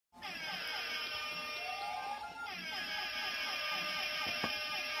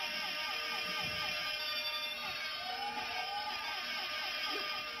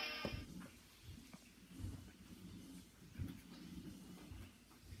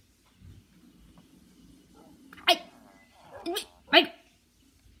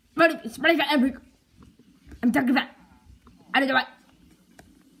spreading fat every. I'm talking about. I don't know what.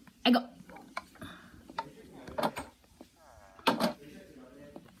 I go.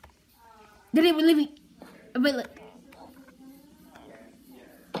 Did it believe me?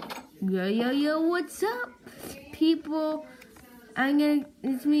 Yo, what's up, people?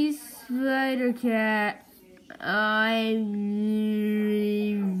 It's me, Spider Cat. I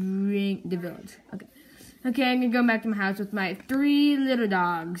ring the village. Okay, I'm gonna go back to my house with my 3 little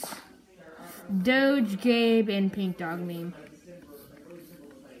dogs. Doge, Gabe, and Pink Dog meme.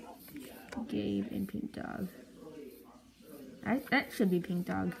 Gabe and Pink Dog. That should be Pink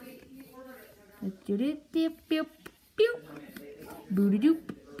Dog. I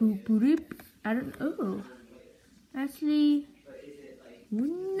don't know. Actually,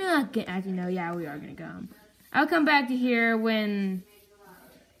 we're not gonna. Actually, no. Yeah, we are gonna go home. I'll come back to here when.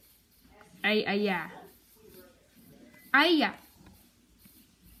 Yeah.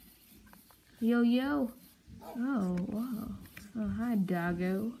 Yo. Oh, whoa. Oh, hi,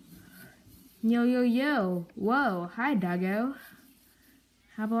 doggo. Yo. Whoa, hi, doggo.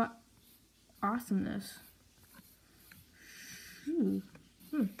 How about awesomeness?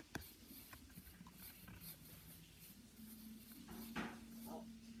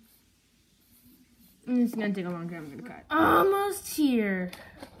 It's gonna take a long time. I'm gonna cut. Almost here.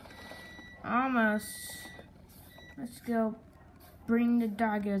 Almost. Let's go bring the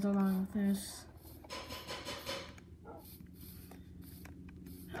doggos along with us.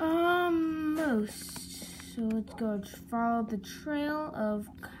 Almost. So let's go follow the trail of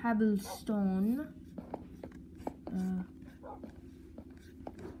cobblestone.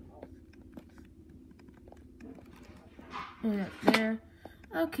 There.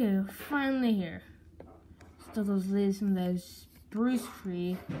 Okay, finally here. Still those leaves from those spruce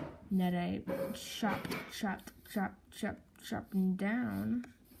tree that I chopped down.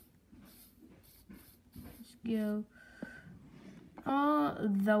 Let's go all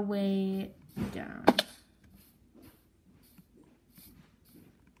the way down.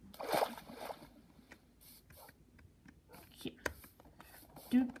 Here.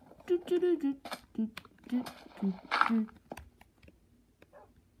 Do. Go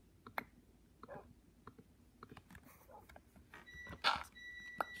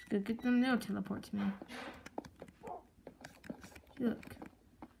get them. They'll teleport to me. Look.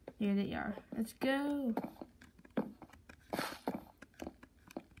 There they are. Let's go.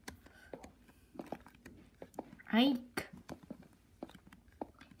 Ike.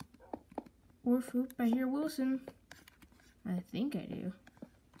 Woof whoop, I hear Wilson. I think I do.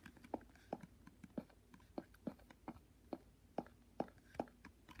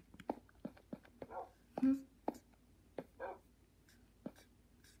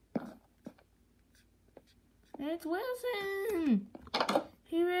 It's Wilson!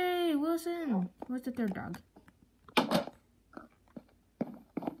 Hooray, Wilson! Where's the 3rd dog?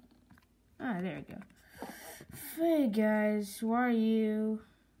 Ah, there we go. Hey guys, who are you?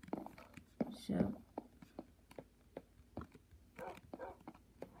 So.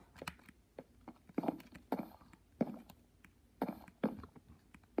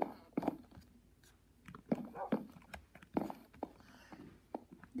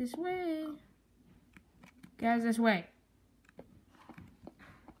 This way. Guys, this way.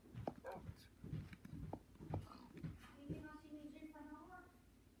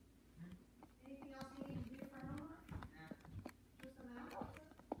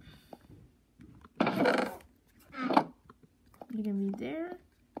 You're gonna be there,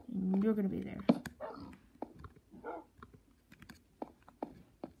 and you're gonna be there.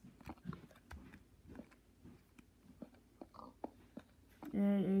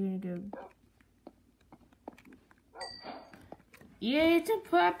 You're gonna go. Yeah, it's a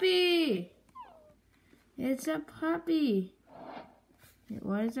puppy! It's a puppy!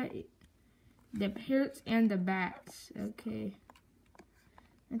 What is that? The parrots and the bats. Okay.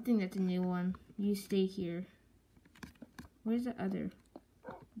 I think that's a new one. You stay here. Where's the other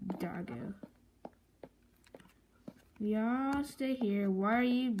doggo? We all stay here. Why are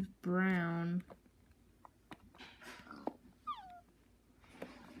you brown?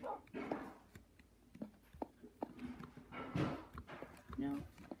 No.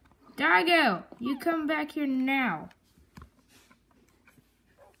 Doggo! You come back here now.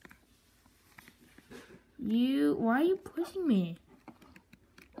 Why are you pushing me?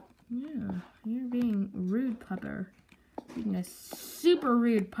 Yeah, you're being rude, pupper. Being a super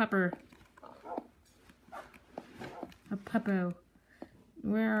rude pupper. A puppo.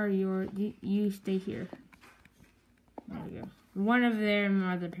 Where are you stay here. There you go. One of them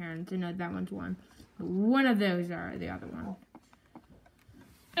are the parents. I know that one's one. But one of those are the other one.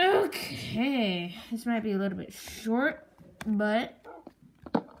 Okay, this might be a little bit short, but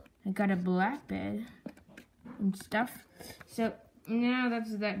I got a black bed and stuff. So now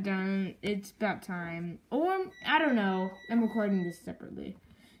that's that done, it's about time. Or, I don't know, I'm recording this separately.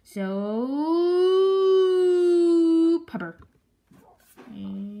 So, pupper.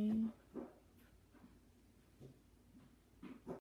 Okay.